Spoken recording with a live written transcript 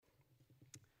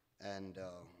and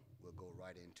we'll go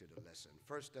right into the lesson.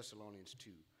 1 Thessalonians 2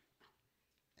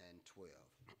 and 12.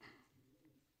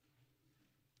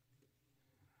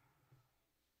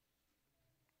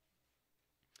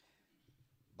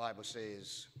 Bible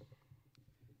says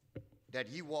that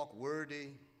ye walk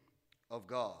worthy of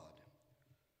God,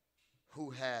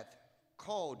 who hath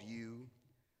called you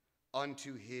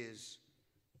unto his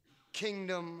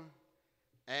kingdom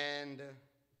and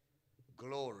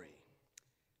glory.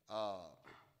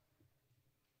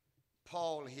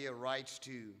 Paul here writes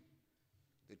to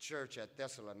the church at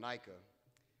Thessalonica,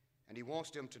 and he wants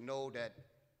them to know that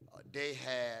they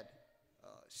had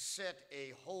set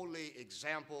a holy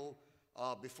example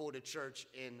before the church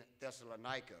in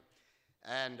Thessalonica.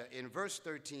 And in verse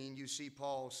 13, you see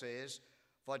Paul says,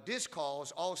 "For this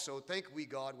cause also thank we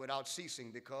God without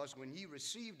ceasing, because when ye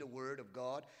received the word of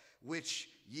God, which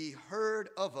ye heard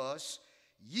of us,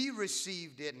 ye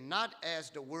received it not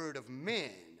as the word of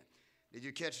men." Did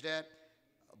you catch that?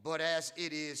 "But as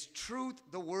it is truth,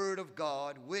 the word of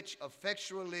God, which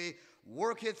effectually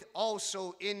worketh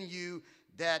also in you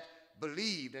that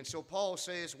believed." And so Paul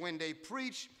says when they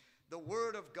preached the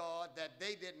word of God, that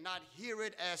they did not hear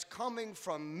it as coming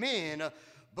from men,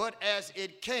 but as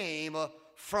it came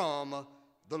from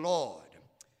the Lord.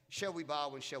 Shall we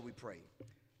bow and shall we pray?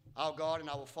 Our God and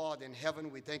our Father in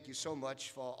heaven, we thank you so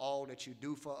much for all that you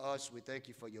do for us. We thank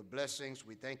you for your blessings.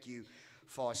 We thank you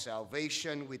for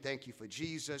salvation. We thank you for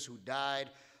Jesus, who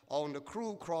died on the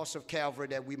cruel cross of Calvary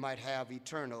that we might have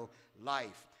eternal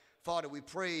life. Father, we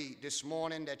pray this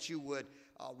morning that you would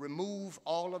remove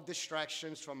all of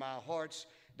distractions from our hearts,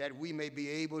 that we may be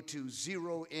able to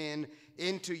zero in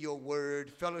into your word,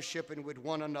 fellowshipping with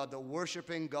one another,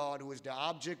 worshiping God, who is the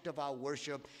object of our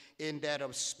worship, in that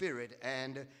of spirit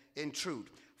and in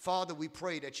truth. Father, we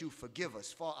pray that you forgive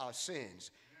us for our sins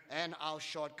and our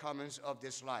shortcomings of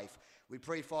this life. We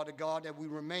pray, Father God, that we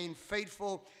remain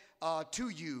faithful to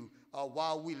you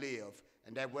while we live,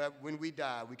 and that when we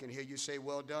die, we can hear you say,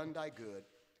 "Well done, thy good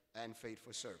and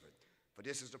faithful servant." For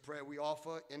this is the prayer we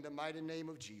offer in the mighty name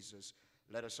of Jesus.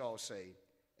 Let us all say,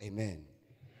 amen.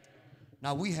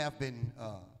 Now, we have been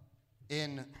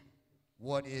in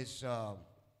what is the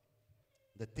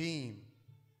theme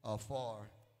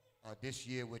for this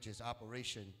year, which is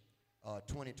Operation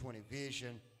 2020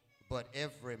 Vision. But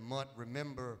every month,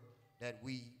 remember that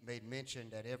we made mention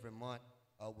that every month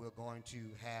we're going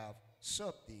to have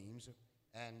sub-themes.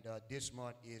 And this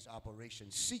month is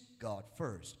Operation Seek God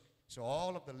First. So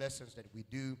all of the lessons that we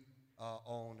do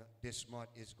on this month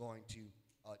is going to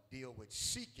deal with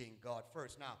seeking God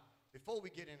first. Now, before we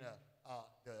get into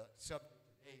the subject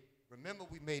today, remember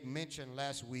we made mention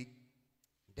last week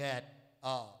that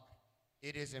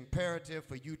it is imperative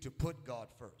for you to put God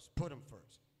first. Put him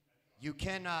first. You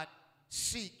cannot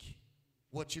seek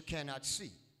what you cannot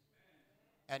see.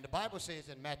 And the Bible says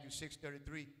in Matthew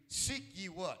 6:33, "Seek ye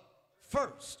what?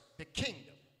 First, the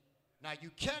kingdom." Now,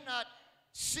 you cannot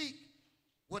seek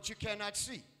what you cannot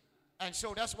see. And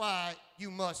so that's why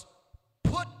you must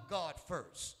put God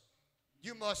first.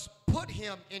 You must put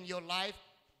him in your life,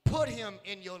 put him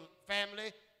in your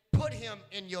family, put him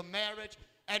in your marriage.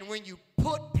 And when you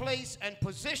put, place, and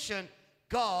position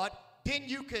God, then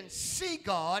you can see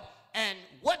God, and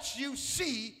what you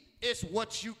see is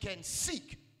what you can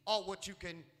seek or what you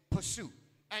can pursue.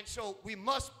 And so we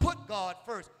must put God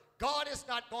first. God is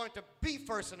not going to be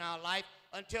first in our life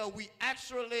until we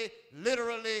actually,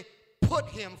 literally put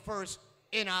him first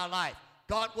in our life.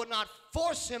 God will not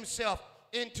force himself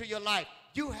into your life.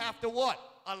 You have to what?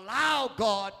 Allow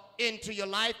God into your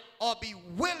life, or be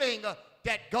willing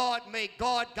that God may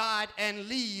guide and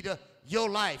lead your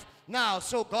life. Now,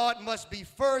 so God must be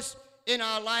first in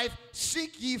our life.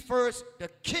 Seek ye first the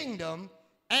kingdom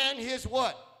and his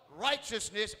what?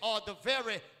 Righteousness, or the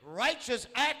very righteous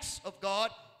acts of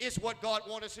God, is what God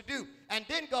wants us to do. And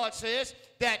then God says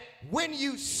that when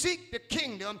you seek the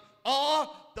kingdom, or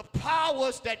the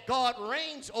powers that God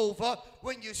reigns over,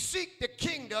 when you seek the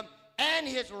kingdom and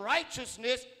his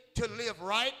righteousness to live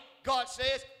right, God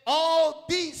says all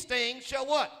these things shall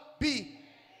what? Be.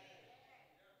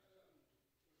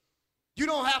 You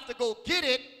don't have to go get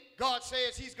it. God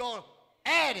says he's going to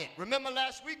add it. Remember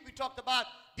last week we talked about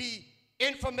the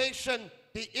information,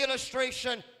 the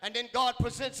illustration, and then God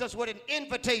presents us with an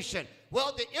invitation.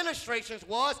 Well, the illustrations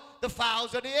was the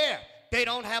fowls of the air. They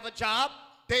don't have a job.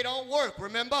 They don't work.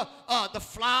 Remember, the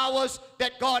flowers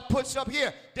that God puts up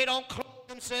here, they don't clothe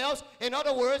themselves. In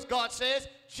other words, God says,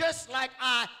 just like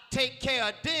I take care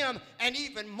of them, and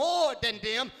even more than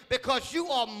them, because you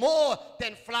are more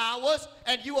than flowers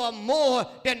and you are more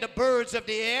than the birds of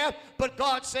the air. But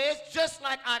God says, just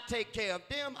like I take care of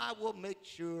them, I will make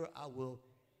sure I will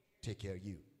take care of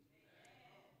you.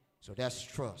 So that's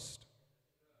trust.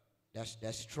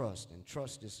 That's trust. And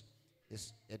trust is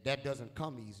that doesn't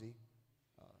come easy.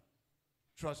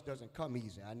 Trust doesn't come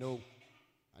easy. I know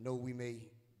we may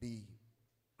be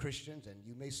Christians and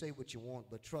you may say what you want,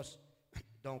 but trust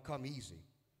don't come easy.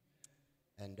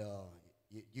 And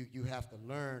you have to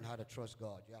learn how to trust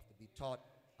God. You have to be taught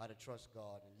how to trust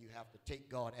God, and you have to take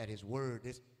God at his word.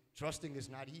 Trusting is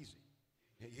not easy.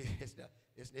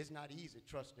 It's not easy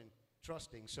trusting.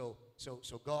 So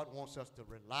God wants us to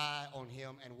rely on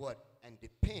him and what? And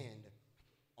depend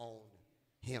on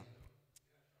him.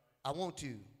 I want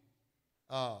to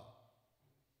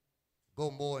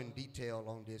go more in detail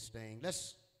on this thing.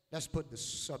 Let's put the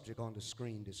subject on the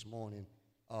screen this morning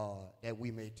that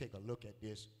we may take a look at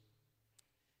this.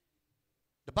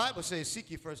 The Bible says,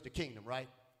 seek ye first the kingdom, right?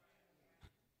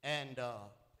 And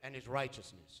his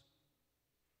righteousness.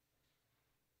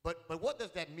 But what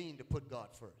does that mean to put God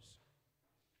first?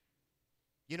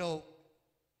 You know,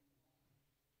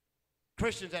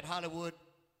 Christians at Hollywood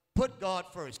put God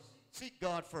first, seek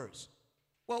God first.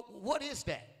 Well, what is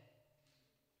that?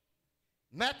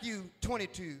 Matthew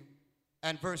 22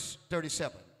 and verse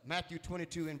 37. Matthew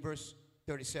 22 and verse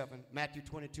 37. Matthew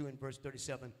 22 and verse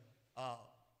 37.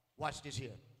 Watch this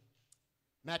here.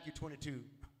 Matthew 22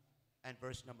 and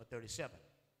verse number 37.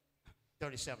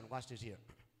 37, watch this here.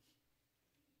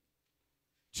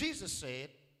 Jesus said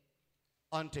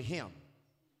unto him,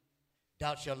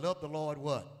 thou shalt love the Lord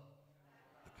what?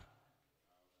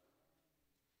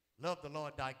 Love the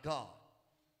Lord thy God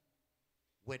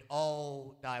with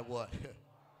all thy what?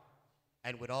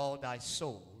 And with all thy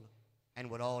soul, and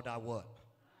with all thy what?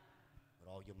 With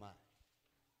all your mind.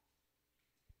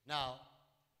 Now,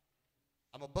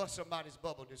 I'm going to bust somebody's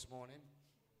bubble this morning,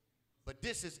 but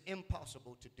this is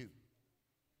impossible to do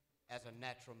as a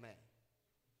natural man.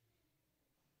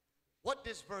 What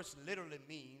this verse literally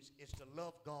means is to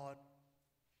love God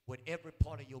with every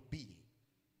part of your being.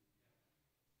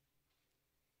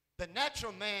 The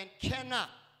natural man cannot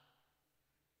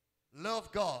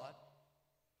love God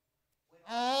with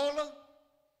all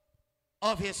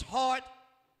of his heart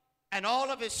and all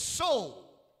of his soul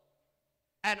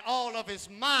and all of his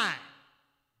mind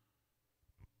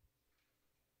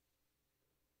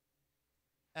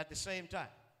at the same time.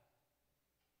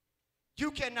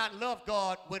 You cannot love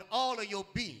God with all of your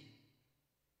being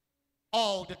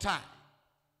all the time.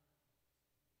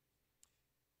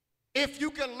 If you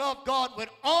can love God with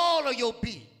all of your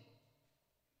being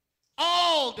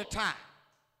all the time,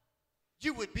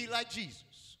 you would be like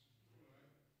Jesus.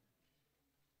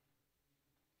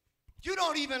 You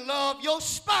don't even love your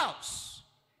spouse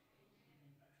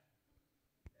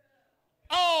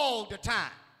all the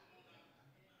time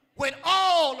with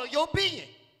all of your being,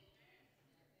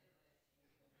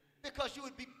 because you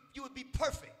would be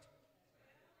perfect.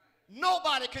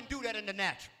 Nobody can do that in the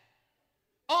natural.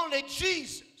 Only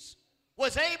Jesus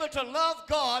was able to love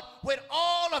God with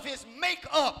all of his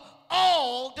makeup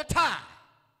all the time.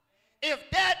 If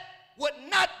that would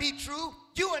not be true,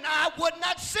 you and I would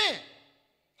not sin.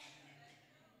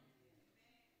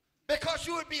 Because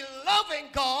you would be loving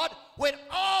God with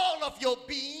all of your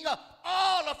being,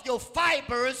 all of your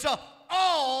fibers,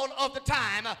 all of the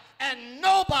time. And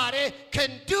nobody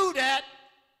can do that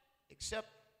except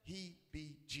he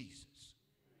be Jesus.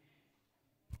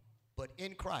 But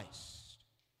in Christ,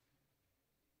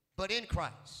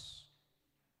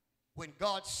 when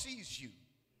God sees you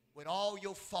with all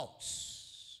your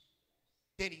faults,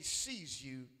 then he sees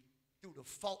you through the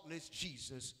faultless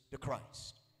Jesus the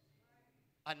Christ.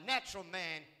 A natural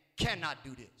man cannot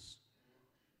do this.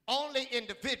 Only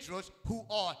individuals who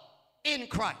are in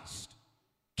Christ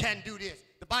can do this.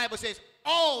 The Bible says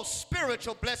all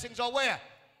spiritual blessings are where?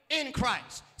 In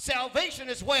Christ. Salvation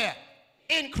is where?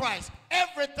 In Christ.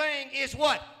 Everything is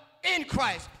what? In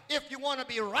Christ. If you want to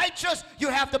be righteous, you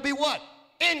have to be what?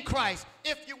 In Christ.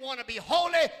 If you want to be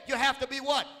holy, you have to be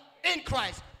what? In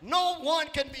Christ. No one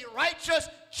can be righteous,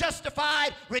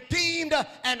 justified, redeemed,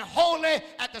 and holy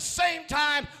at the same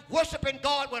time, worshiping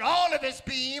God with all of his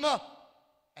being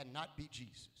and not be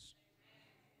Jesus.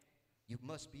 You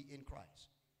must be in Christ.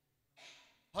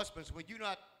 Husbands, when you're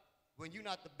not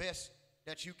the best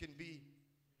that you can be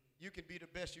the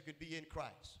best you can be in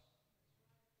Christ.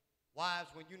 Wives,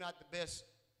 when you're not the best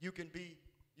you can be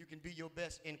your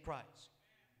best in Christ.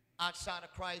 Outside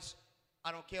of Christ,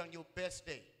 I don't care, on your best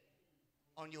day,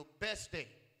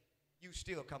 you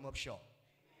still come up short.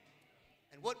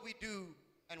 And what we do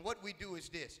is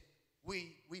this.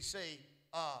 We say,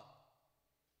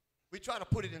 we try to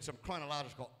put it in some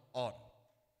chronological order,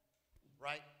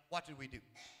 right? What do?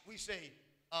 We say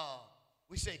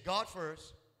God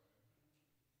first,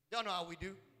 Y'all know how we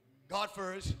do. God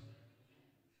first.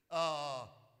 The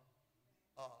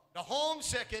home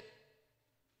second.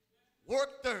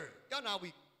 Work third. Y'all know how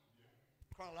we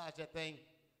chronologize that thing.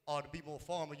 Or to be more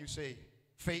formal, you say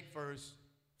faith first,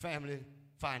 family,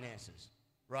 finances.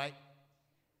 Right?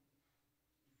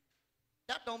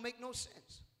 That don't make no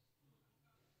sense.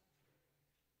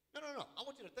 No. I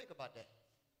want you to think about that.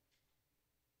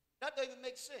 That doesn't even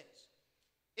make sense.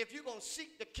 If you're going to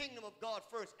seek the kingdom of God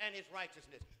first and his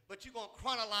righteousness, but you're going to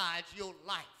chronologize your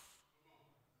life.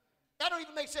 That don't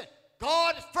even make sense.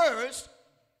 God first,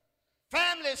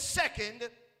 family second,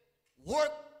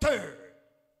 work third.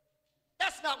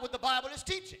 That's not what the Bible is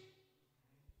teaching.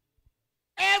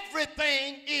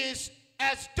 Everything is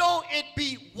as though it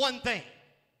be one thing.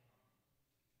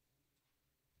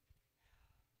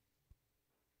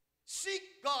 Seek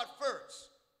God first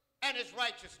and his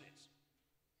righteousness.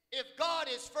 If God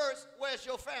is first, where's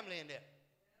your family in there?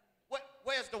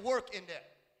 Where's the work in there?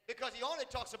 Because he only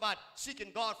talks about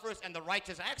seeking God first and the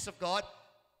righteous acts of God.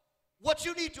 What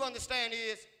you need to understand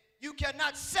is you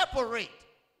cannot separate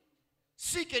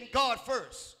seeking God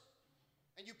first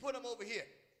and you put him over here.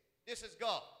 This is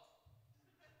God.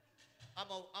 I'm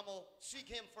gonna seek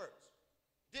him first.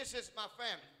 This is my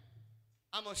family.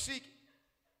 I'm gonna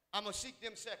seek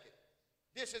them second.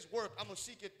 This is work. I'm gonna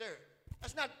seek it third.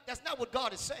 That's not what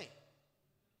God is saying.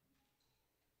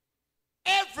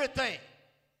 Everything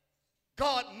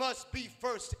God must be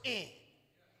first in.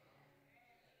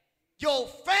 Your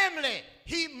family,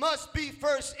 he must be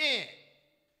first in.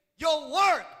 Your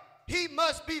work, he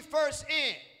must be first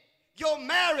in. Your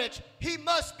marriage, he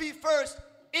must be first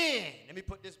in. Let me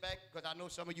put this back because I know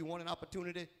some of you want an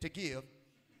opportunity to give.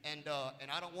 And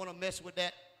I don't want to mess with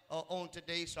that on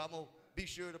today, so I'm going to be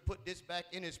sure to put this back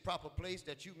in its proper place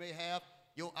that you may have.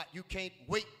 You can't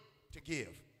wait to give.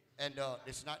 And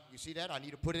it's not, you see that? I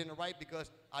need to put it in the right because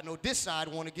I know this side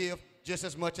want to give just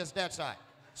as much as that side.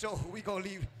 So we're going to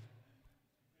leave.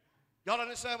 Y'all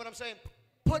understand what I'm saying?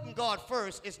 Putting God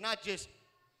first is not just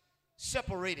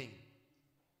separating.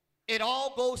 It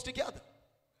all goes together.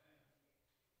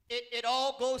 It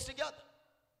all goes together.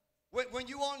 When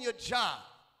you on your job,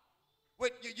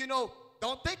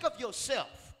 don't think of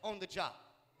yourself on the job.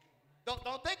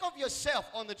 Don't think of yourself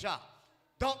on the job.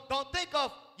 Don't think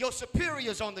of your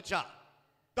superiors on the job.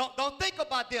 Don't think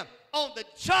about them. On the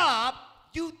job,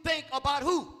 you think about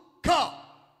who? God.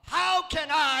 How can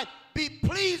I be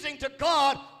pleasing to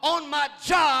God on my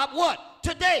job? What?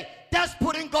 Today. That's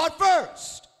putting God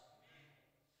first.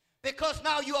 Because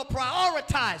now you are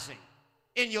prioritizing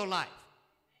in your life.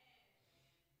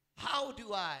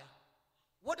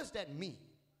 What does that mean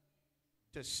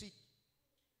to seek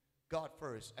God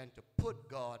first and to put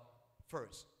God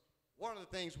first? One of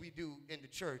the things we do in the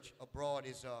church abroad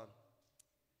is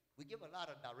we give a lot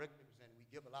of directives and we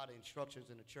give a lot of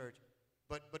instructions in the church,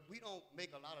 but we don't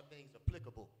make a lot of things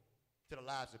applicable to the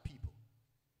lives of people.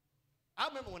 I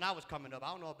remember when I was coming up, I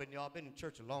don't know if y'all been in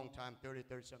church a long time,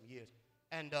 30-something years,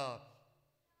 and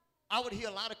I would hear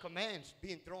a lot of commands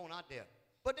being thrown out there,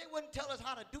 but they wouldn't tell us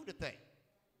how to do the thing.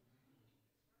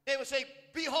 They would say,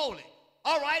 be holy.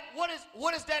 All right, what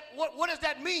does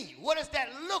that mean? What does that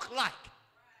look like?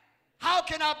 How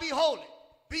can I be holy?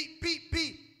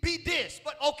 Be this.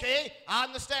 But okay, I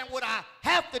understand what I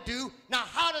have to do. Now,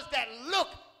 how does that look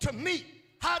to me?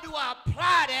 How do I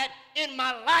apply that in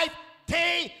my life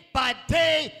day by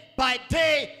day by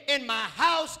day, in my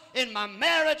house, in my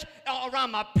marriage,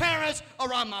 around my parents,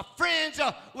 around my friends,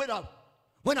 when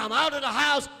I'm out of the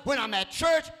house, when I'm at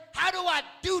church? How do I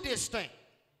do this thing?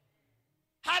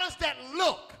 How does that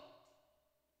look?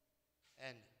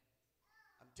 And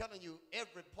I'm telling you,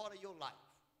 every part of your life,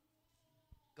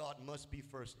 God must be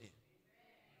first in.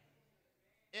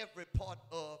 Every part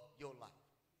of your life.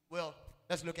 Well,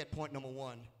 let's look at point number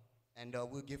one, and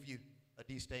we'll give you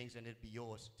these things, and it'll be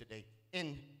yours today.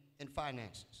 In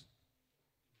finances.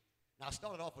 Now, I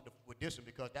started off with this one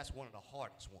because that's one of the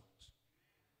hardest ones.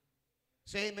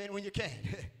 Say amen when you can.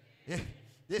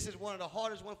 This is one of the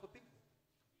hardest ones for people,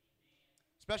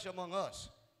 especially among us.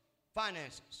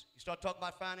 Finances. You start talking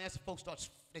about finances, folks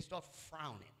start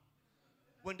frowning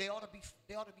when they ought to be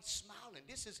smiling.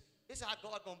 This is how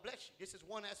God gonna bless you. This is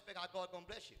one aspect how God gonna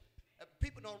bless you.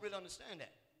 People don't really understand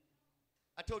that.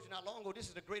 I told you not long ago, this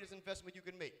is the greatest investment you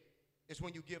can make. It's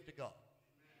when you give to God.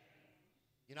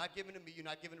 You're not giving to me. You're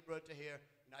not giving to Brother Tahir.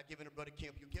 You're not giving to Brother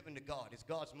Kemp. You're giving to God. It's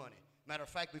God's money. Matter of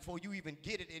fact, before you even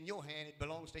get it in your hand, it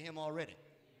belongs to him already.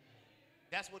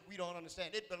 That's what we don't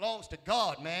understand. It belongs to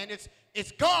God, man.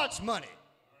 It's God's money.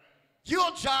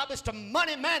 Your job is to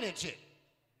money manage it.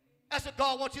 That's what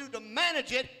God wants you to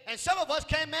manage it, and some of us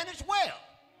can't manage well.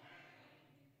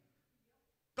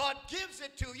 God gives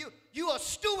it to you. You are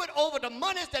steward over the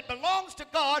monies that belongs to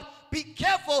God. Be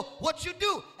careful what you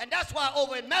do. And that's why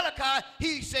over in Malachi,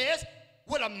 he says,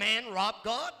 will a man rob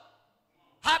God?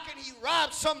 How can he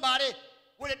rob somebody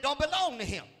when it don't belong to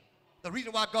him? The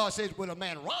reason why God says, will a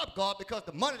man rob God? Because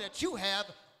the money that you have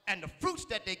and the fruits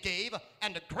that they gave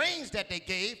and the grains that they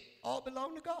gave all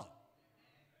belong to God.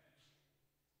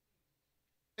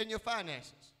 In your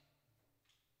finances.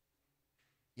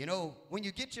 You know, when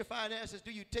you get your finances,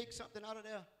 do you take something out of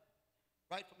there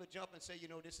right from the jump and say, you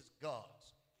know, this is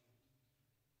God's?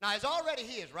 Now, it's already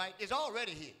his, right? It's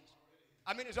already his.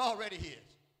 I mean, it's already his.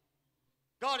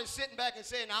 God is sitting back and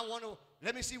saying,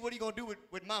 let me see what he's going to do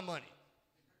with my money.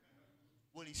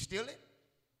 Will he steal it?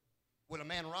 Will a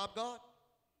man rob God?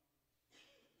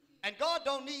 And God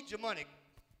don't need your money.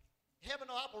 Heaven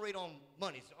don't operate on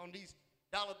money, on these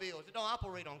dollar bills. It don't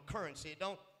operate on currency.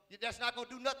 That's not going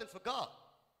to do nothing for God.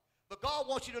 But God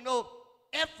wants you to know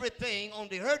everything on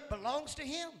the earth belongs to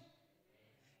him.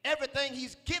 Everything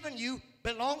he's given you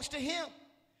belongs to him.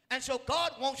 And so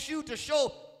God wants you to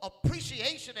show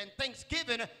appreciation and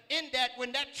thanksgiving in that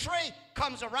when that tray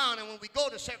comes around, and when we go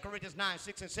to 2 Corinthians 9,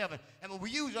 6, and 7, and when we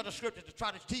use other scriptures to try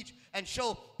to teach and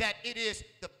show that it is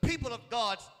the people of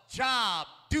God's job,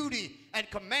 duty, and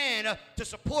command to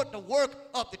support the work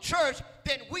of the church,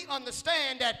 then we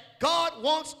understand that God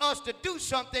wants us to do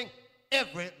something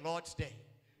every Lord's Day.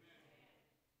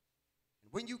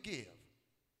 And when you give,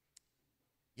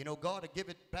 you know God will give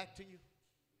it back to you.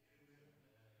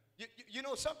 You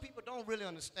know, some people don't really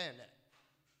understand that.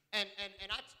 And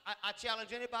I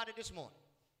challenge anybody this morning.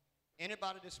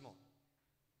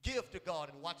 Give to God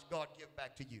and watch God give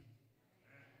back to you.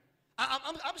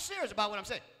 I'm serious about what I'm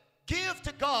saying. Give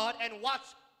to God and watch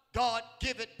God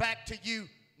give it back to you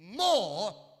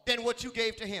more than what you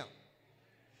gave to him.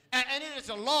 And it is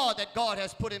a law that God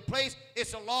has put in place.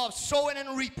 It's a law of sowing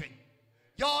and reaping.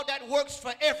 Y'all, that works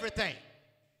for everything.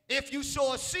 If you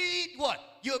sow a seed, what?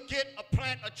 You'll get a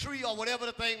plant, a tree, or whatever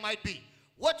the thing might be.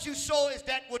 What you sow is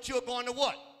that what you're going to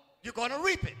what? You're going to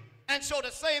reap it. And so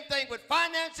the same thing with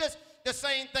finances, the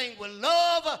same thing with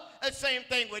love, the same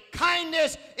thing with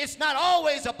kindness. It's not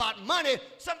always about money.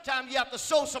 Sometimes you have to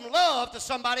sow some love to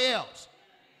somebody else.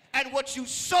 And what you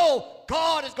sow,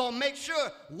 God is going to make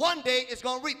sure one day it's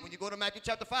going to reap. When you go to Matthew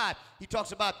chapter 5, he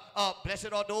talks about,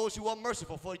 blessed are those who are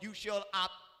merciful, for you shall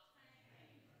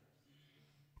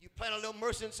You plant a little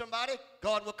mercy in somebody,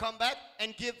 God will come back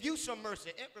and give you some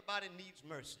mercy. Everybody needs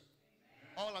mercy.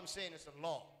 All I'm saying is a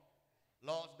law.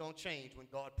 Laws don't change when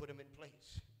God put them in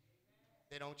place.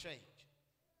 They don't change.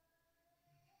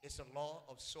 It's a law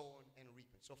of sowing and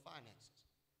reaping. So finances,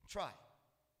 try it.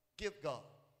 Give God.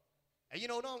 And you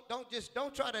know, don't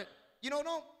try to,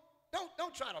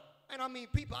 don't try to, and I mean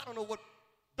people, I don't know what,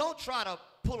 don't try to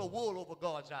pull a wool over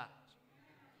God's eyes.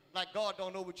 Like God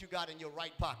don't know what you got in your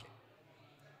right pocket.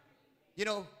 You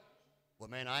know, well,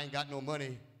 man, I ain't got no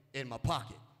money in my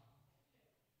pocket.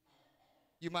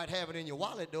 You might have it in your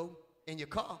wallet, though, in your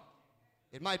car.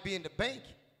 It might be in the bank.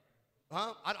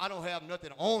 Huh? I don't have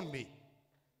nothing on me.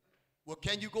 Well,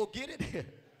 can you go get it?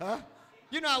 Huh?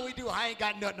 You know how we do. I ain't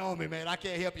got nothing on me, man. I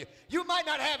can't help you. You might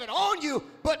not have it on you,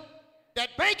 but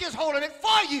that bank is holding it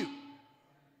for you.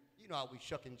 You know how we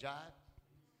shuck and jive.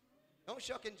 Don't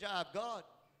shuck and jive God,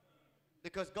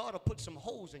 because God will put some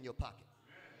holes in your pocket.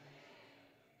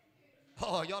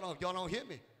 Oh, y'all don't hear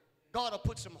me. God will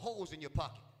put some holes in your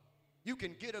pocket. You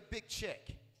can get a big check,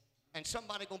 and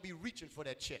somebody going to be reaching for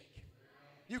that check.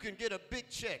 You can get a big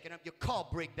check, and your car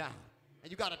break down,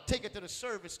 and you got to take it to the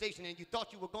service station, and you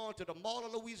thought you were going to the Mall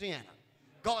of Louisiana.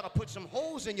 God will put some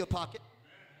holes in your pocket.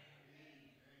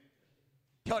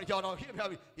 Y'all don't hear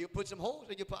me. He'll put some holes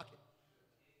in your pocket.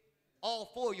 All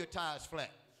four of your tires flat.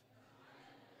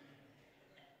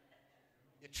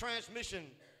 Your transmission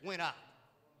went out.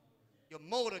 Your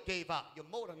motor gave out. Your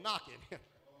motor knocking.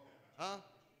 Huh?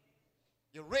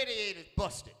 Your radiator's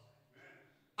busted.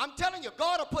 I'm telling you,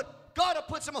 God will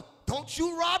put some. Don't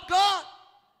you rob God.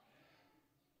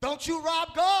 Don't you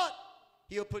rob God.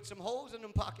 He'll put some holes in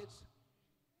them pockets.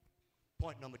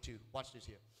 Point number 2. Watch this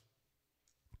here.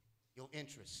 Your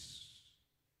interests.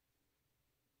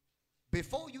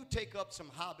 Before you take up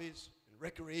some hobbies and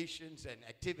recreations and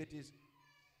activities,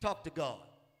 talk to God.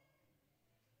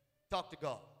 Talk to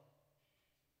God.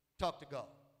 Talk to God.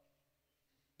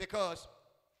 Because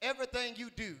everything you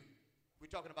do, we're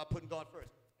talking about putting God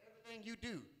first. Everything you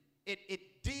do, it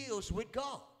deals with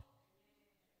God.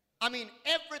 I mean,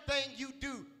 everything you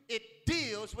do, it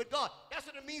deals with God. That's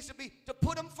what it means to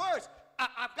put him first.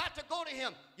 I've got to go to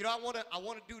him. You know, I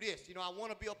want to do this. You know, I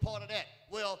want to be a part of that.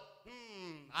 Well,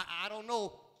 I don't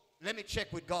know. Let me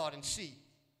check with God and see.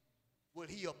 will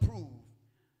he approve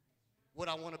what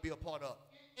I want to be a part of?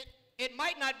 It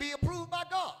might not be approved by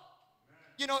God.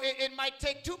 You know, it might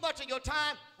take too much of your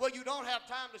time where you don't have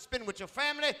time to spend with your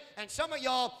family. And some of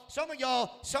y'all,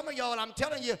 I'm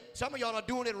telling you, some of y'all are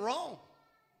doing it wrong.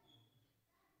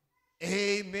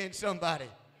 Amen, somebody.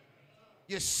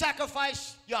 You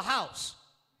sacrifice your house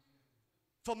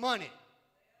for money.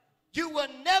 You will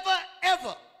never,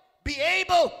 ever be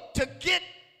able to get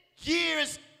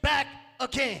years back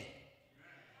again.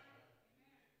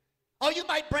 Or you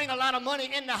might bring a lot of money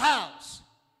in the house,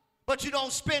 but you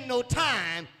don't spend no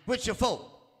time with your folk.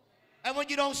 And when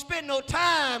you don't spend no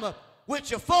time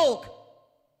with your folk,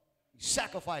 you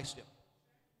sacrifice them.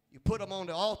 You put them on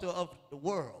the altar of the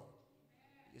world.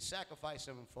 You sacrifice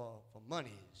them for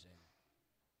monies. And,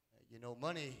 you know,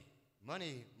 money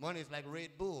is like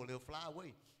Red Bull. It'll fly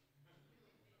away.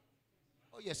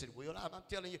 Oh, yes, it will. I'm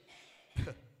telling you,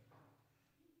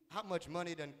 how much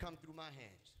money done come through my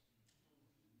hands.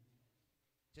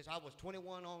 Since I was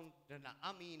 21 on,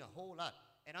 I mean a whole lot.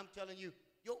 And I'm telling you,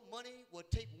 your money will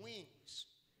take wings.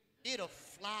 It'll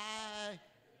fly.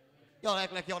 Y'all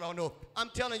act like y'all don't know. I'm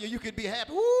telling you, you could be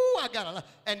happy. Ooh, I got a lot.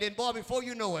 And then, boy, before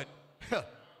you know it,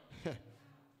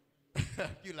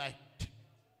 you like,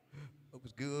 it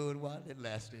was good while it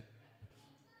lasted.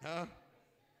 Huh?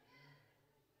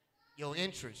 Your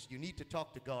interest, you need to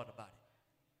talk to God about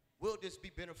it. Will this be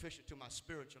beneficial to my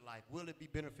spiritual life? Will it be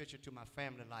beneficial to my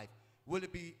family life? Will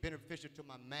it be beneficial to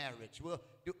my marriage? Well,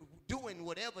 doing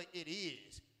whatever it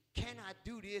is, can I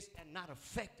do this and not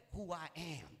affect who I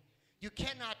am? You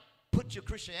cannot put your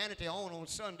Christianity on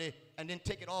Sunday and then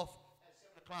take it off at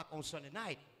 7 o'clock on Sunday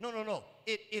night. No.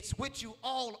 It's with you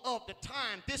all of the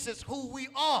time. This is who we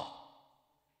are.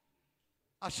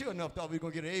 I sure enough thought we were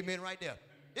going to get an amen right there.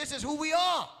 This is who we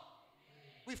are.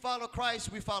 We follow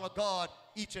Christ. We follow God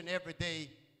each and every day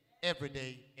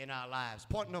in our lives.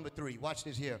 Point number 3. Watch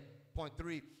this here. Point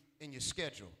 3, in your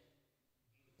schedule.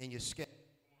 In your schedule.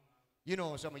 You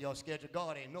know, in some of y'all schedule,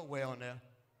 God ain't nowhere on there.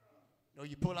 You know,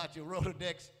 you pull out your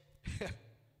Rolodex.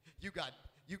 you got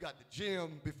the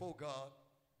gym before God.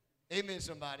 Amen,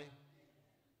 somebody.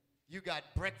 You got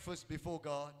breakfast before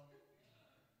God.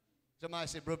 Somebody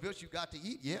said, Bro Bill, you got to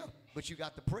eat. Yeah, but you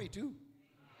got to pray too.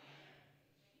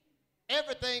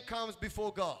 Everything comes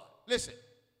before God. Listen,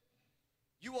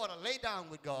 you ought to lay down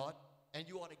with God and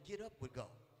you ought to get up with God.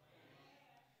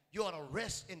 You ought to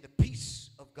rest in the peace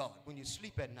of God when you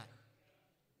sleep at night.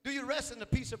 Do you rest in the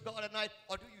peace of God at night,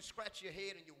 or do you scratch your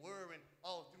head and you're worrying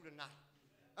all through the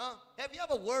night? Have you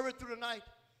ever worried through the night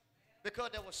because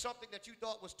there was something that you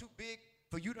thought was too big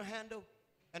for you to handle?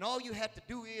 And all you had to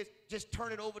do is just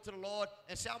turn it over to the Lord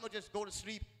and say, I'm going to just go to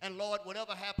sleep. And Lord,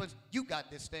 whatever happens, you got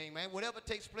this thing, man. Whatever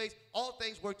takes place, all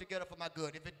things work together for my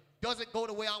good. If it doesn't go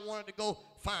the way I want it to go,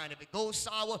 fine. If it goes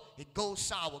sour, it goes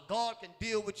sour. God can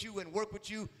deal with you and work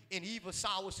with you in even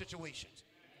sour situations.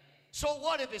 So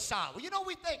what if it's sour? You know,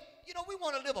 we think, we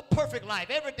want to live a perfect life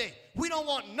every day. We don't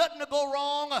want nothing to go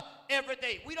wrong every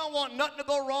day. We don't want nothing to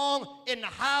go wrong in the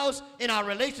house, in our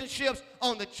relationships,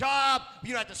 on the job,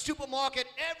 at the supermarket.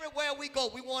 Everywhere we go,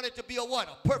 we want it to be a what?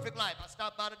 A perfect life. I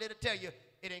stopped by today to tell you,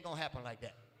 it ain't going to happen like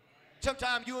that.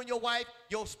 Sometimes you and your wife,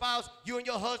 your spouse, you and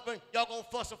your husband, y'all going to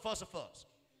fuss.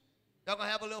 Y'all going to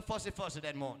have a little fussy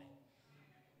that morning.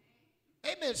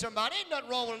 Amen, somebody. Ain't nothing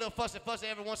wrong with a little fussy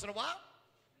every once in a while.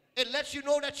 It lets you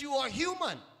know that you are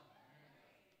human.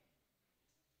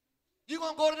 You're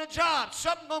going to go to the job.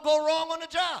 Something's going to go wrong on the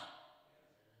job.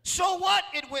 So what?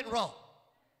 It went wrong.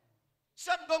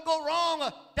 Something's going to go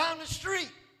wrong down the street.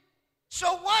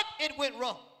 So what? It went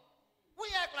wrong. We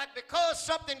act like because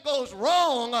something goes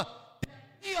wrong,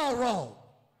 we are wrong.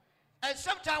 And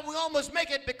sometimes we almost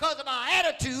make it because of our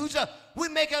attitudes, we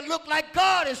make it look like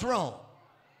God is wrong.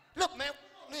 Look, man,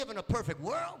 we don't live in a perfect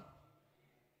world.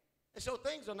 And so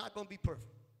things are not going to be perfect.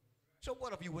 So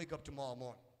what if you wake up tomorrow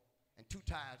morning and 2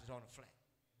 tires is on the flat?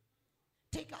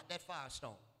 Take out that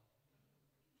Firestone.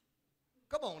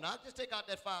 Come on now, just take out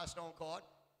that Firestone card.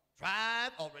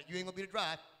 Drive. All right, you ain't going to be to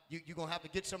drive. You're going to have to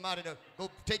get somebody to go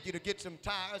take you to get some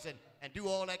tires and do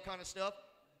all that kind of stuff.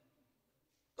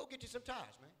 Go get you some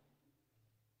tires, man.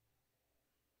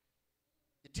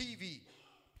 Your TV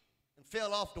and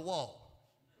fell off the wall.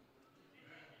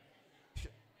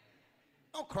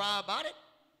 Don't cry about it.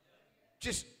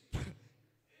 Just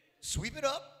sweep it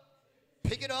up,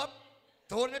 pick it up,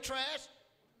 throw it in the trash,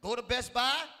 go to Best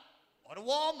Buy or to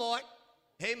Walmart,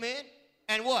 amen,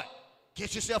 and what?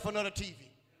 Get yourself another TV.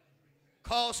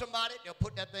 Call somebody, they'll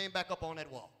put that thing back up on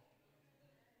that wall.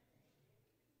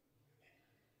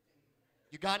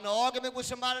 You got in an argument with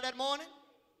somebody that morning?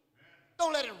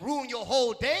 Don't let it ruin your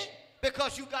whole day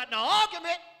because you got in an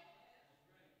argument.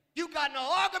 You got no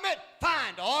argument?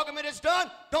 Fine, the argument is done.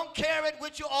 Don't carry it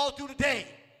with you all through the day.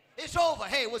 It's over.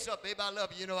 Hey, what's up, baby? I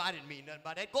love you. You know, I didn't mean nothing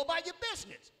by that. Go by your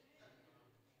business.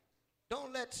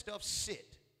 Don't let stuff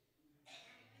sit.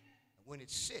 And when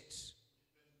it sits,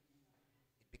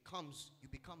 you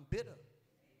become bitter.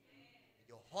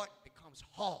 Your heart becomes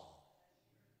hard.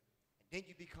 And then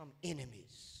you become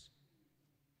enemies.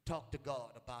 Talk to God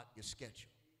about your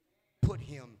schedule. Put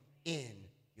him in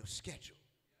your schedule.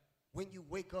 When you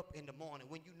wake up in the morning,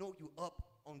 when you know you're up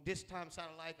on this time side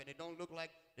of life and it don't look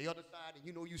like the other side and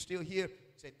you know you're still here,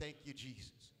 say, thank you,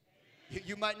 Jesus.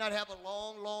 You might not have a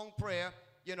long, long prayer.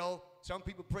 You know, some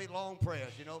people pray long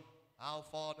prayers, you know. Our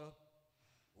Father,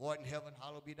 who art in heaven,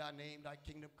 hallowed be thy name, thy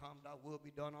kingdom come, thy will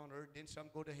be done on earth. Then some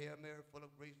go to Hail Mary, full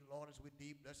of grace, the Lord is with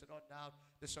thee. Blessed art thou,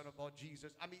 the Son of God,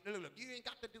 Jesus. I mean, look, you ain't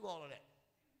got to do all of that.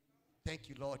 Thank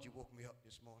you, Lord, you woke me up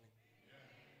this morning.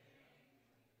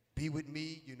 Be with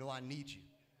me, you know I need you.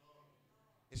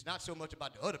 It's not so much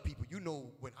about the other people. You know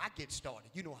when I get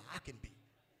started, you know how I can be.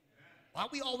 Why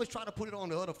we always try to put it on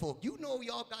the other folk? You know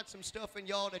y'all got some stuff in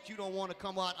y'all that you don't want to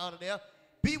come out of there.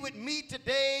 Be with me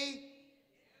today.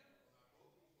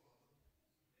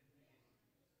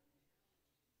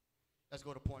 Let's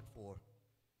go to point 4.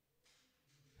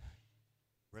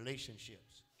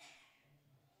 Relationships.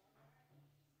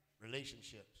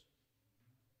 Relationships.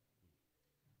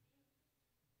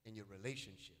 In your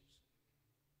relationships.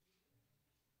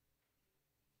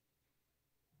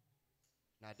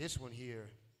 Now this one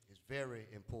here is very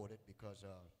important because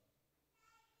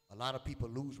a lot of people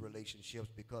lose relationships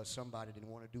because somebody didn't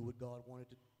want to do what God wanted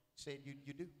to say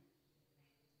you do.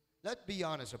 Let's be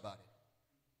honest about it.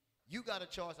 You got a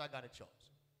choice, I got a choice.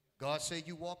 God said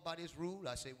you walk by this rule.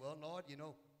 I say, well, Lord, you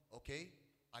know, okay,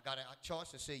 I got a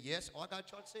choice to say yes or I got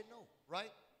a choice to say no,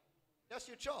 right? That's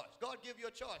your choice. God give you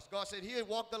a choice. God said, here,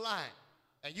 walk the line.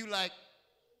 And you like,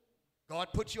 God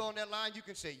put you on that line. You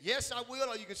can say, yes, I will,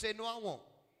 or you can say, no, I won't.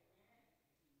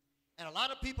 And a lot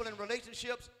of people in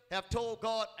relationships have told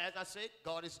God, as I said,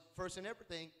 God is first in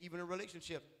everything, even in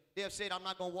relationships. They have said, I'm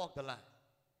not going to walk the line.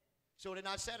 So they're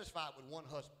not satisfied with one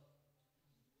husband.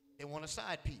 They want a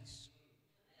side piece.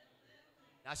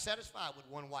 Not satisfied with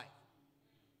one wife.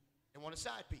 They want a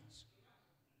side piece.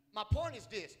 My point is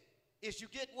this, is you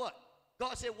get what?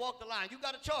 God said, walk the line. You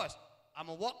got a choice. I'm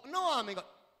going to walk. No, I mean,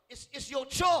 it's your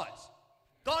choice.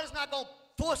 God is not going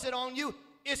to force it on you.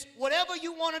 It's whatever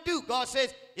you want to do. God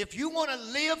says, if you want to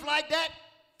live like that,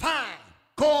 fine.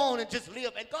 Go on and just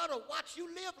live. And God will watch you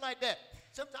live like that.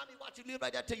 Sometimes he watch you live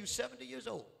like that till you're 70 years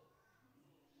old.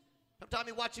 Sometimes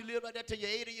he watch you live like that till you're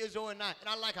 80 years old and 9. And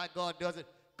I like how God does it.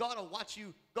 God will watch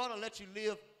you. God will let you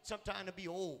live sometime to be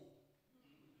old.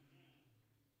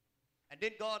 And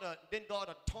then God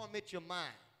will torment your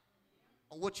mind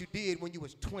on what you did when you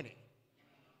was 20,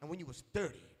 and when you was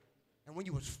 30, and when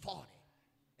you was 40,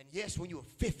 and yes, when you were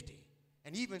 50,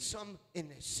 and even some in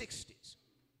their 60s.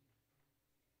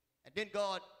 And then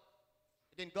God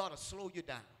will slow you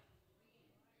down.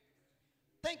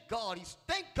 Thank God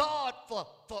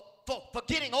for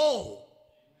getting old.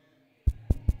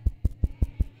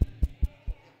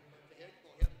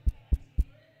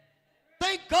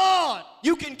 Thank God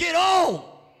you can get old.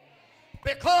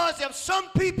 Because if some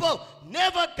people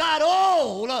never got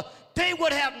old, they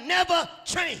would have never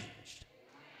changed.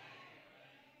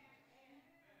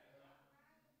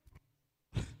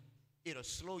 It'll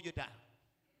slow you down.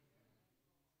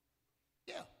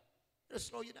 Yeah, it'll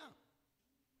slow you down.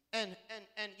 And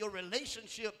your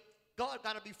relationship, God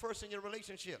got to be first in your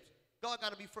relationships. God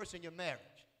got to be first in your marriage.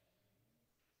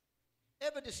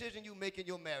 Every decision you make in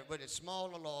your marriage, whether it's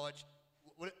small or large,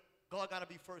 God got to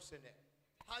be first in that.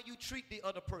 How you treat the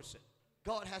other person,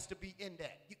 God has to be in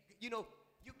that. You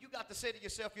got to say to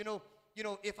yourself, you know,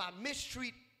 if I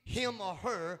mistreat him or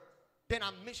her, then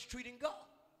I'm mistreating God.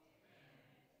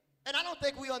 And I don't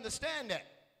think we understand that.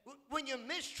 When you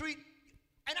mistreat,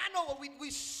 and I know we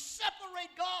separate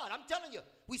God. I'm telling you,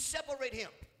 we separate him.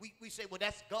 We say, well,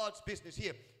 that's God's business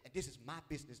here, and this is my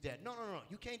business there. No.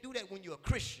 You can't do that when you're a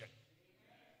Christian.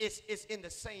 It's in the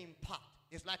same pot.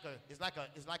 It's like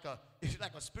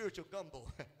a spiritual gumbo.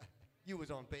 You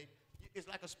was on, babe. It's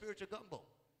like a spiritual gumbo.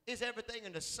 It's everything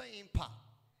in the same pot.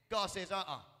 God says,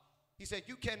 He said,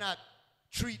 you cannot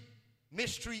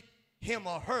mistreat him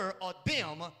or her or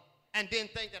them and then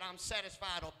think that I'm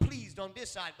satisfied or pleased on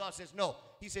this side. God says, no.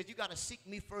 He says, you got to seek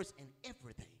me first in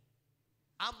everything.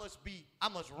 I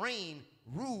must reign,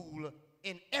 rule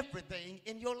in everything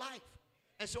in your life.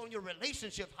 And so in your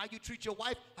relationship, how you treat your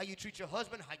wife, how you treat your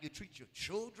husband, how you treat your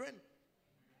children,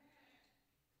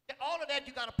 all of that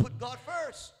you got to put God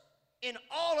first. In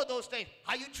all of those things,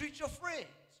 how you treat your friends,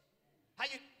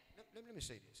 let let me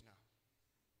say this now.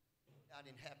 I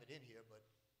didn't have it in here,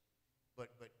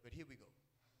 but here we go.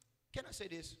 Can I say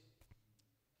this?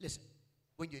 Listen,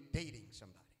 when you're dating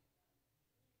somebody,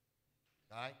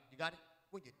 all right, you got it?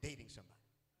 When you're dating somebody,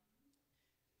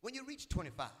 when you reach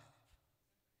 25,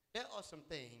 there are some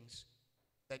things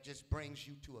that just brings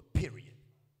you to a period.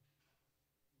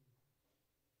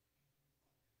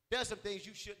 There are some things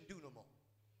you shouldn't do no more.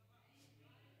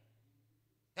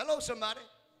 Hello, somebody.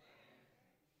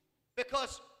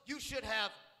 Because you should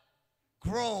have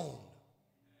grown.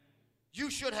 You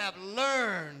should have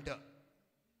learned.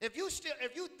 If you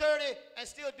 30 and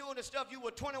still doing the stuff you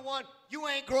were 21, you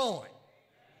ain't growing.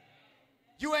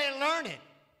 You ain't learning.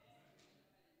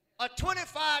 A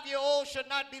 25-year-old should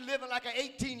not be living like an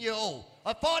 18-year-old.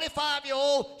 A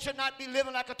 45-year-old should not be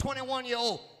living like a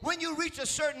 21-year-old. When you reach a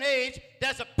certain age,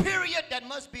 there's a period that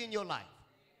must be in your life.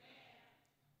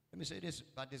 Let me say this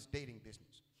about this dating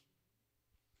business.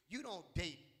 You don't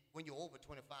date when you're over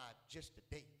 25 just to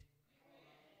date.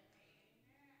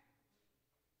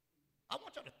 I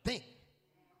want y'all to think.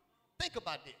 Think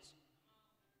about this.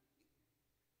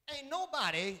 Ain't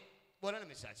nobody, well, let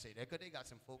me say that because they got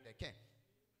some folk that can.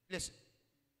 Listen,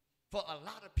 for a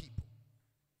lot of people,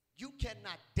 you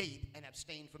cannot date and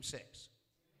abstain from sex.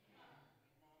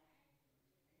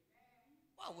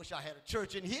 Well, I wish I had a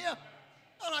church in here.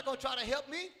 They're not going to try to help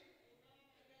me.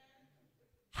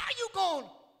 How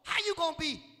you going to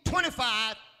be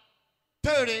 25,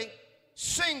 30,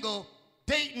 single,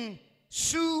 dating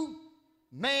Sue,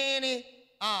 Manny,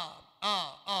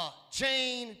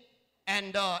 Jane,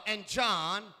 and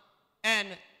John, and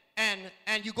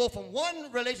you go from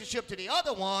one relationship to the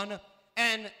other one,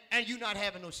 and you not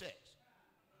having no sex?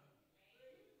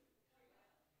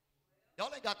 Y'all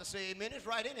ain't got to say amen. It's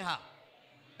right anyhow.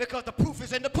 Because the proof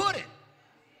is in the pudding.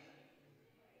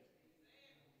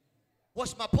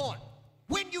 What's my point?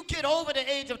 When you get over the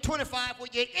age of 25, when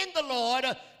you're in the Lord,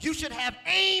 you should have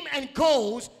aim and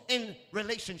goals in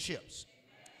relationships.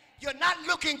 You're not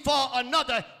looking for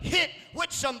another hit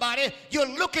with somebody. You're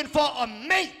looking for a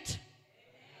mate.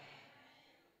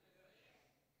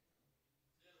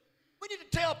 We need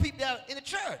to tell people that in the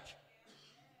church.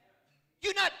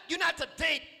 You're not to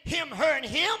date him, her, and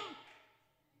him.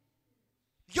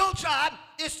 Your job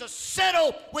is to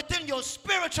settle within your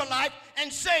spiritual life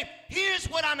and say, here's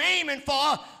what I'm aiming for.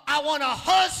 I want a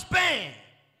husband.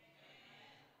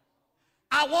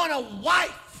 I want a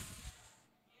wife.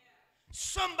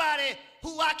 Somebody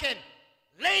who I can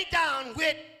lay down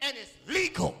with and is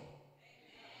legal.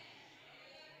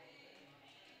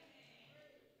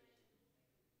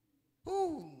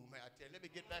 Ooh, man, I tell you, let me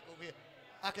get back over here.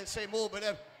 I can say more, but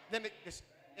let me,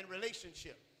 in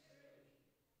relationship.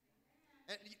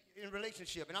 In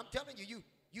relationship, and I'm telling you,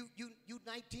 you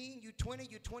 19, you 20,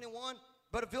 you 21.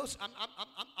 Brother Vills,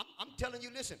 I'm telling you,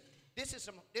 listen, this is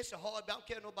a hard. I don't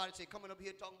care nobody say coming up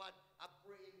here talking about I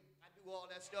pray, I do all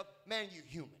that stuff. Man, you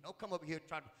human. Don't come up here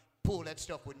trying to pull that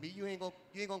stuff with me. You ain't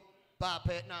gonna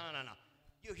bypass. No.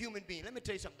 You're a human being. Let me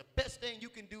tell you something. The best thing you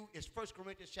can do is 1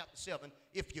 Corinthians chapter 7.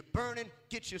 If you're burning,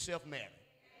 get yourself married.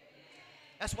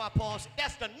 That's why Paul said,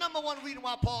 that's the number one reason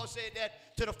why Paul said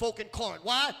that to the folk in Corinth.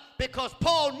 Why? Because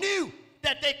Paul knew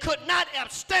that they could not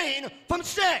abstain from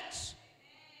sex.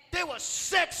 They were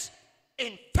sex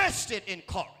infested in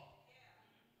Corinth.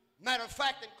 Matter of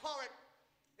fact, in Corinth,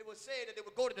 it was said that they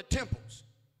would go to the temples.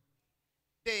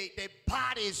 Their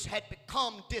bodies had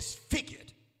become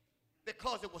disfigured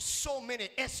because there were so many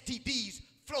STDs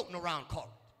floating around Corinth.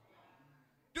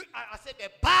 I said their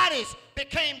bodies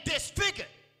became disfigured.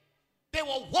 They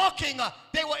were walking,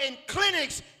 they were in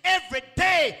clinics every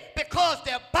day because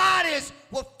their bodies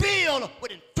were filled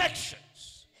with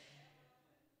infections.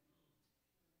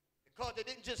 Because they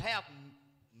didn't just have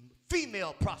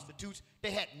female prostitutes,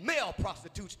 they had male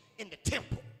prostitutes in the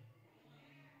temple.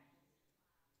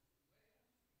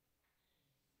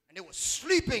 And they were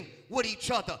sleeping with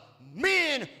each other,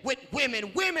 men with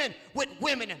women, women with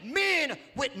women, men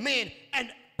with men,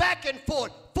 and back and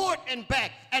forth and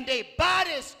back. And their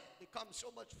bodies become so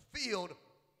much filled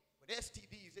with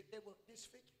STDs that they were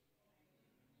disfigured.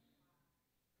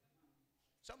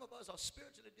 Some of us are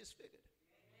spiritually disfigured.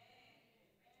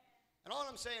 And all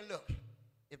I'm saying, look,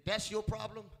 if that's your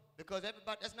problem, because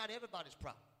that's not everybody's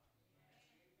problem.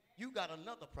 You got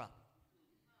another problem.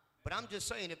 But I'm just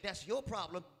saying, if that's your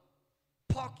problem,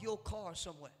 park your car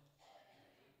somewhere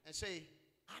and say,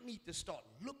 I need to start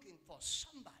looking for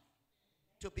somebody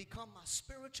to become my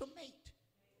spiritual mate.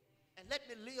 And let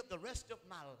me live the rest of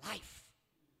my life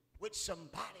with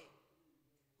somebody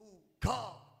who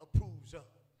God approves of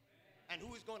and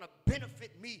who is going to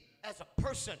benefit me as a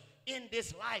person in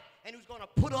this life and who's going to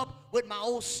put up with my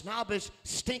old snobbish,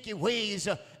 stinky ways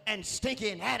and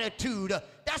stinking attitude.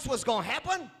 That's what's going to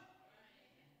happen.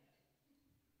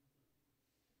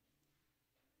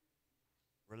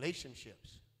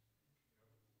 Relationships.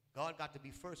 God got to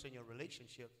be first in your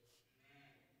relationship.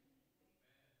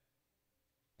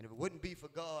 And if it wouldn't be for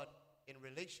God in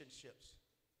relationships,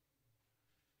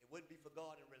 it wouldn't be for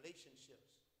God in relationships,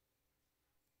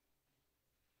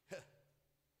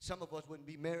 some of us wouldn't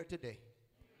be married today.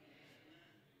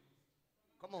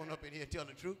 Come on up in here and tell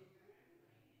the truth.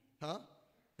 Huh?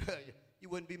 You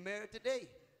wouldn't be married today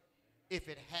if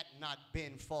it had not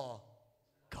been for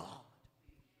God.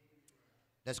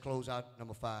 Let's close out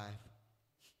number 5.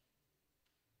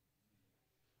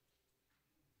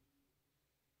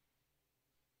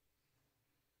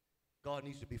 God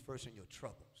needs to be first in your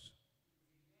troubles.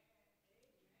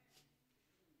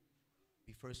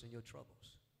 Be first in your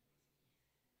troubles.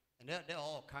 And there are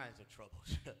all kinds of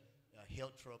troubles. There are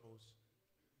health troubles,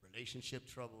 relationship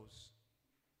troubles,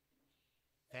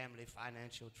 family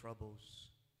financial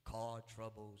troubles, car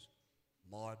troubles,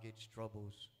 mortgage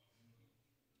troubles.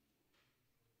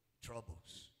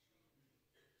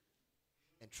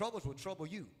 And troubles will trouble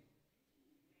you.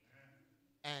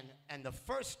 And the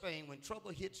first thing, when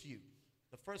trouble hits you,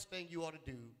 the first thing you ought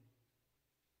to do,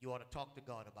 you ought to talk to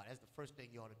God about it. That's the first thing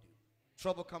you ought to do.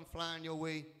 Trouble come flying your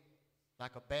way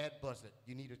like a bad buzzard.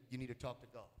 You need to talk to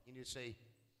God. You need to say,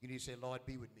 Lord,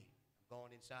 be with me. I'm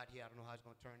going inside here. I don't know how it's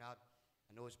going to turn out.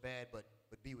 I know it's bad, but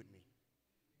be with me.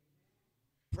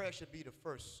 Prayer should be the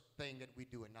first thing that we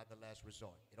do and not the last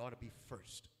resort. It ought to be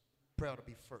first. Prayer ought to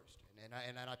be first.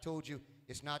 And I told you,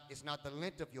 it's not the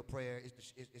length of your prayer,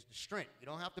 it's the strength. You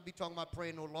don't have to be talking about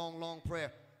praying no long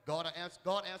prayer. God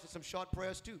answered some short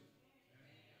prayers too.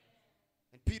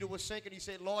 And Peter was sinking. He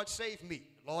said, Lord, save me.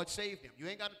 The Lord saved him. You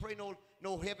ain't got to pray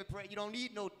no heavy prayer. You don't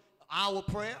need no hour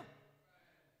prayer.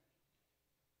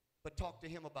 But talk to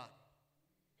him about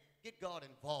it. Get God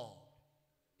involved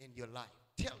in your life.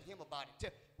 Tell him about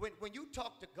it. When you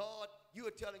talk to God, you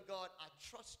are telling God, I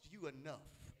trust you enough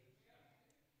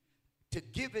to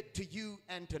give it to you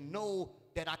and to know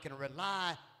that I can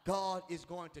rely God is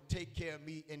going to take care of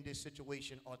me in this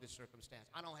situation or this circumstance.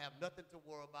 I don't have nothing to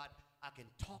worry about. I can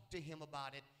talk to him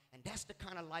about it. And that's the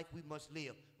kind of life we must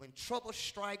live. When trouble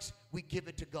strikes, we give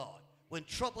it to God. When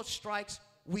trouble strikes,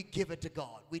 we give it to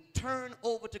God. We turn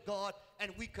over to God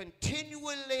and we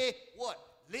continually, what?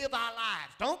 Live our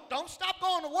lives. Don't stop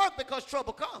going to work because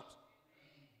trouble comes.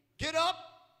 Get up,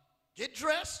 get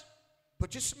dressed,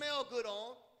 put your smell good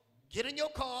on, get in your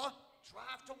car,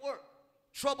 drive to work.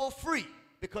 Trouble free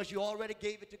because you already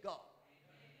gave it to God.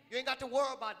 You ain't got to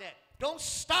worry about that. Don't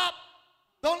stop.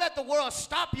 Don't let the world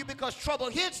stop you because trouble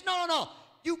hits. No.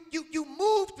 You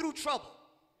move through trouble.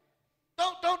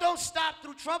 Don't stop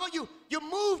through trouble. You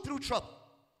move through trouble.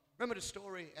 Remember the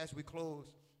story as we close?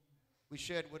 We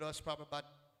shared with us probably about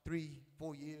 3-4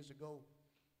 years ago,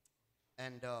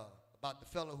 and about the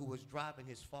fellow who was driving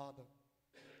his father.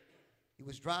 He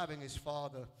was driving his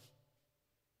father,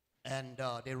 and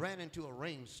they ran into a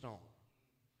rainstorm.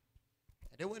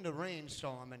 And they were in the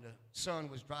rainstorm, and the son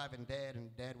was driving Dad,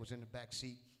 and Dad was in the back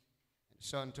seat. And the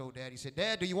son told Dad, he said,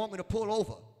 Dad, do you want me to pull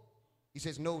over? He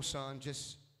says, no, son,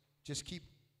 just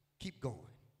keep going.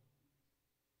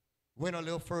 Went a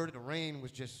little further, the rain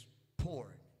was just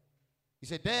pouring. He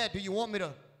said, Dad, do you want me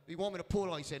to pull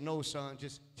on? He said, no, son,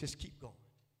 just keep going.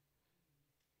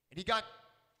 And he got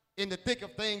in the thick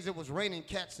of things. It was raining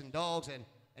cats and dogs, and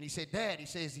he said, Dad, he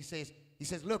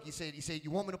says, look, he said, you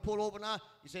want me to pull over now?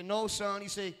 He said, no, son. He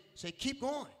said, keep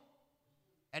going.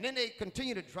 And then they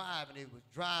continued to drive, and they was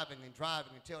driving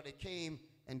until they came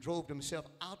and drove themselves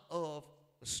out of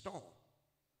the storm.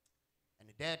 And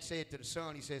the dad said to the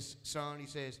son, he says, son, he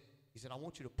said, I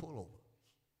want you to pull over.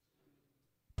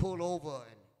 Pull over,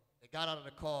 and they got out of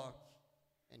the car,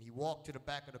 and he walked to the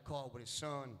back of the car with his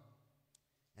son,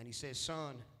 and he says,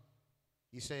 son,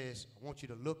 he says, I want you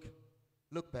to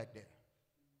look back there.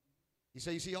 He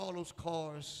said, you see all those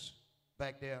cars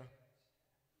back there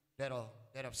that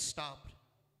have stopped?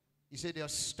 He said, they're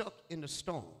stuck in the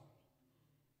storm.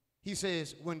 He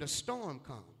says, when the storm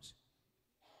comes,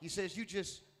 he says, you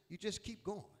just keep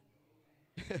going.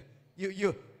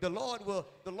 The Lord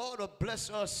will bless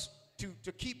us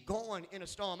to keep going in a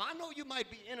storm. I know you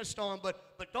might be in a storm,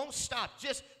 but don't stop.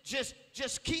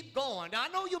 Just keep going. Now, I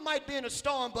know you might be in a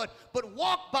storm, but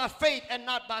walk by faith and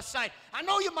not by sight. I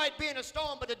know you might be in a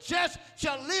storm, but the just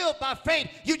shall live by faith.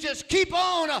 You just keep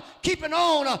on keeping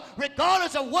on,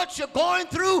 regardless of what you're going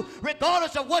through,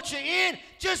 regardless of what you're in.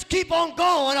 Just keep on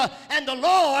going, and the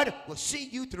Lord will see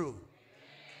you through.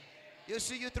 He'll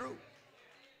see you through.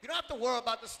 You don't have to worry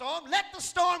about the storm. Let the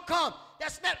storm come.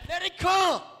 Let it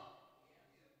come.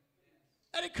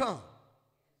 Let it come.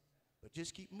 But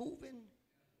just keep moving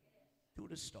through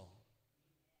the storm.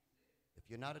 If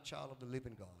you're not a child of the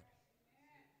living God,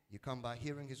 you come by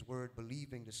hearing his word,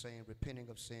 believing the same, repenting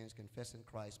of sins, confessing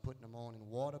Christ, putting them on in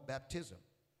water baptism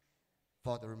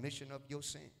for the remission of your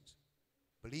sins.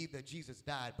 Believe that Jesus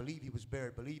died. Believe he was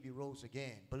buried. Believe he rose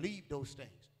again. Believe those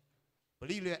things.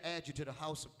 Believe he'll add you to the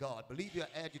house of God. Believe he'll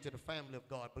add you to the family of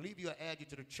God. Believe he'll add you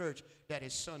to the church that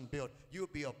his son built. You'll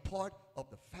be a part of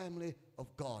the family of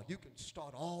God. You can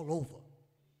start all over.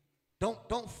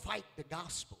 Don't fight the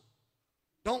gospel.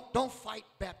 Don't fight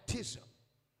baptism.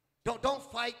 Don't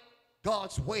fight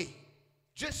God's way.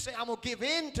 Just say, I'm going to give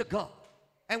in to God.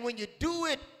 And when you do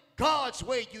it God's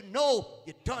way, you know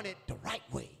you've done it the right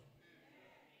way.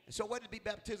 And so whether it be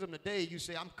baptism today, you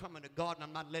say, I'm coming to God and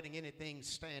I'm not letting anything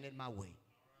stand in my way.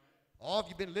 Or if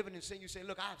you've been living in sin, you say,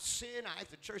 look, I've sinned. I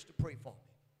ask the church to pray for me.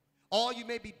 Or you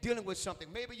may be dealing with something.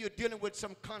 Maybe you're dealing with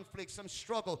some conflict, some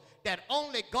struggle that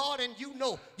only God and you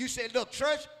know. You say, look,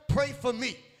 church, pray for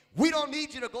me. We don't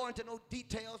need you to go into no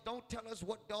details. Don't tell us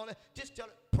what God, just tell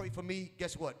it, pray for me.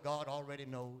 Guess what? God already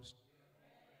knows.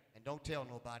 And don't tell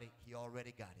nobody. He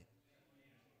already got it.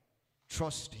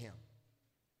 Trust him.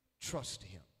 Trust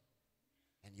him.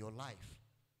 And your life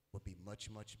will be much,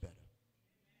 much better.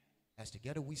 As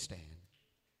together we stand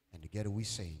and together we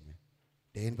sing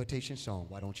the invitation song,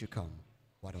 Why Don't You Come?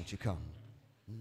 Why Don't You Come?